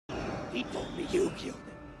He told me you killed him.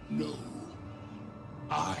 No.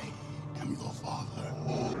 I am your father.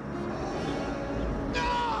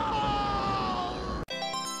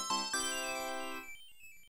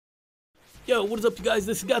 Yo, what is up you guys,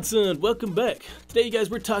 this is Godson, welcome back. Today you guys,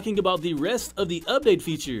 we're talking about the rest of the update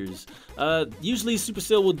features. Usually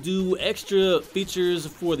Supercell will do extra features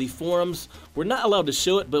for the forums. We're not allowed to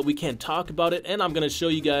show it, but we can talk about it, and I'm going to show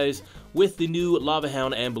you guys with the new Lava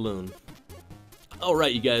Hound and Balloon.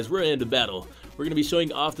 Alright you guys, we're into battle. We're going to be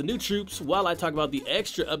showing off the new troops while I talk about the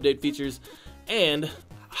extra update features and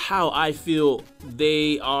how I feel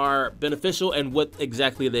they are beneficial and what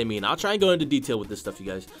exactly they mean. I'll try and go into detail with this stuff you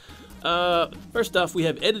guys. First off, we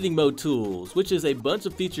have editing mode tools, which is a bunch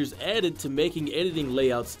of features added to making editing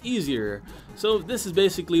layouts easier. So this is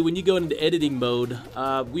basically when you go into editing mode,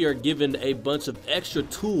 we are given a bunch of extra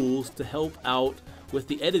tools to help out with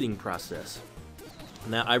the editing process.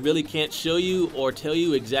 Now I really can't show you or tell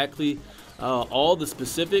you exactly all the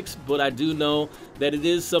specifics, but I do know that it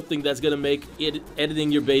is something that's going to make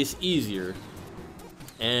editing your base easier,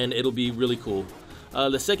 and it'll be really cool.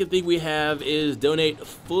 The second thing we have is donate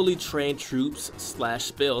fully trained troops /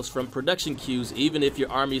 spells from production queues even if your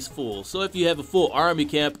army is full. So if you have a full army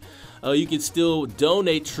camp, you can still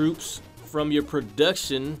donate troops from your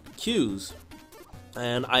production queues.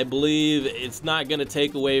 And I believe it's not going to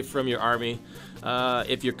take away from your army.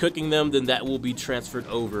 If you're cooking them, then that will be transferred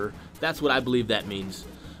over. That's what I believe that means.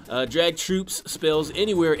 Drag troops spells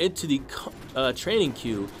anywhere into the training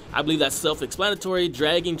queue. I believe that's self-explanatory.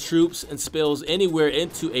 Dragging troops and spells anywhere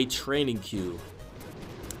into a training queue.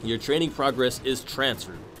 Your training progress is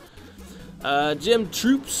transferred. Gem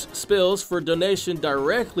troops spells for donation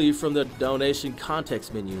directly from the donation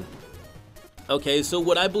context menu. Okay, so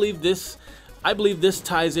what I believe this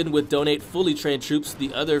ties in with donate fully trained troops,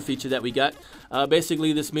 the other feature that we got.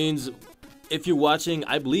 Basically, this means if you're watching,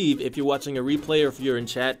 I believe if you're watching a replay or if you're in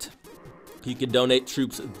chat, you can donate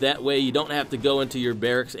troops that way. You don't have to go into your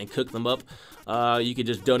barracks and cook them up. You can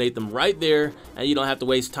just donate them right there, and you don't have to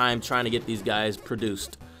waste time trying to get these guys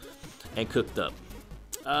produced and cooked up.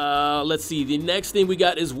 Let's see, the next thing we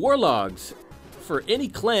got is war logs. For any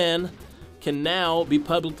clan can now be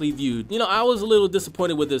publicly viewed. You know, I was a little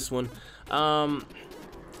disappointed with this one.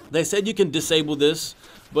 They said you can disable this,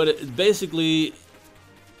 but basically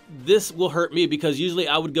this will hurt me because usually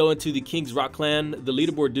I would go into the King's Rock clan, the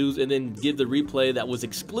leaderboard dudes, and then give the replay that was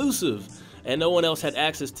exclusive, and no one else had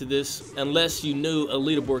access to this unless you knew a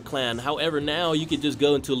leaderboard clan. However, now you can just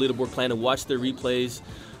go into a leaderboard clan and watch their replays,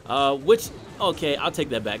 which, okay, I'll take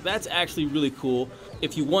that back. That's actually really cool.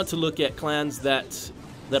 If you want to look at clans that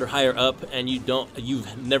are higher up and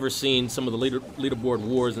you've never seen some of the leaderboard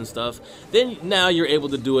wars and stuff, then now you're able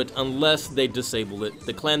to do it unless they disable it.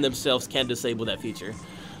 The clan themselves can disable that feature.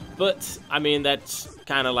 But, I mean, that's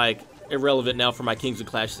kind of like irrelevant now for my Kings of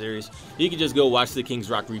Clash series. You can just go watch the King's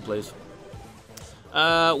Rock replays.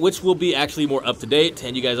 Which will be actually more up to date,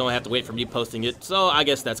 and you guys don't have to wait for me posting it, so I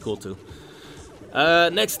guess that's cool too.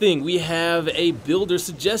 Next thing, we have a builder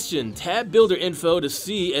suggestion. Tab builder info to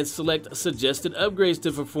see and select suggested upgrades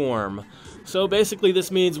to perform. So basically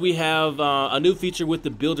this means we have a new feature with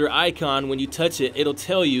the builder icon. When you touch it, it'll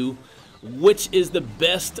tell you which is the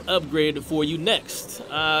best upgrade for you next.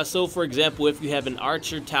 So for example, if you have an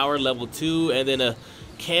archer tower level 2 and then a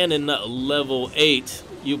cannon level 8,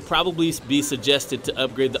 you'll probably be suggested to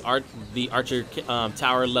upgrade the archer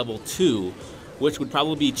tower level 2, which would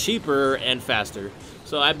probably be cheaper and faster.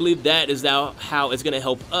 So I believe that is now how it's going to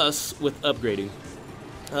help us with upgrading.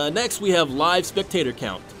 Next we have live spectator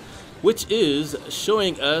count, which is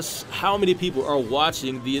showing us how many people are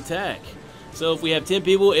watching the attack. So if we have 10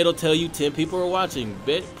 people, it'll tell you 10 people are watching.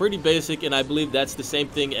 Pretty basic, and I believe that's the same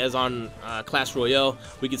thing as on Clash Royale.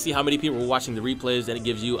 We can see how many people are watching the replays, and it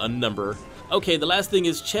gives you a number. Okay, the last thing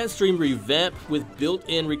is chat stream revamp with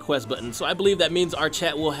built-in request button. So I believe that means our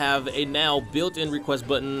chat will have a now built-in request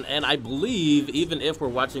button, and I believe even if we're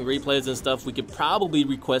watching replays and stuff, we could probably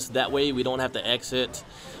request that way. We don't have to exit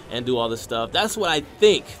and do all this stuff. That's what I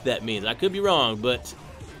think that means. I could be wrong, but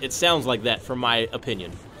it sounds like that from my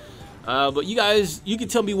opinion. But you guys, you can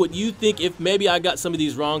tell me what you think. If maybe I got some of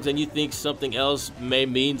these wrongs and you think something else may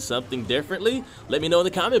mean something differently, let me know in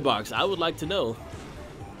the comment box. I would like to know.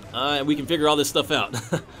 And we can figure all this stuff out.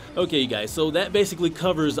 Okay, you guys, so that basically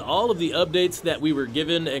covers all of the updates that we were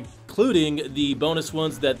given, including the bonus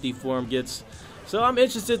ones that the forum gets. So I'm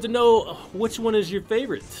interested to know which one is your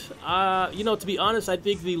favorite. You know, to be honest, I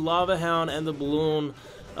think the Lava Hound and the Balloon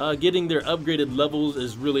getting their upgraded levels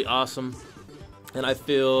is really awesome. And I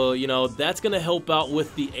feel, you know, that's going to help out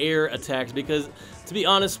with the air attacks because, to be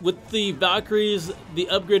honest, with the Valkyries, the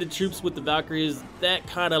upgraded troops with the Valkyries, that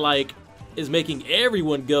kind of like is making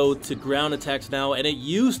everyone go to ground attacks now, and it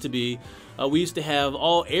used to be we used to have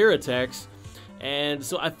all air attacks, and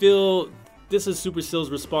so I feel this is Supercell's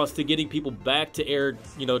response to getting people back to air,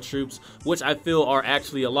 troops, which I feel are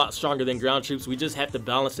actually a lot stronger than ground troops. We just have to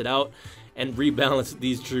balance it out and rebalance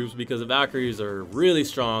these troops because the Valkyries are really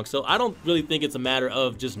strong. So I don't really think it's a matter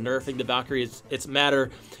of just nerfing the Valkyrie. It's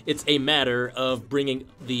a matter of bringing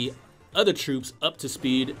the other troops up to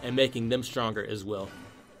speed and making them stronger as well.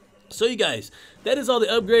 So you guys, that is all the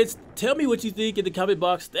upgrades. Tell me what you think in the comment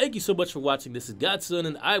box. Thank you so much for watching. This is Godson,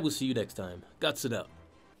 and I will see you next time. Godson out.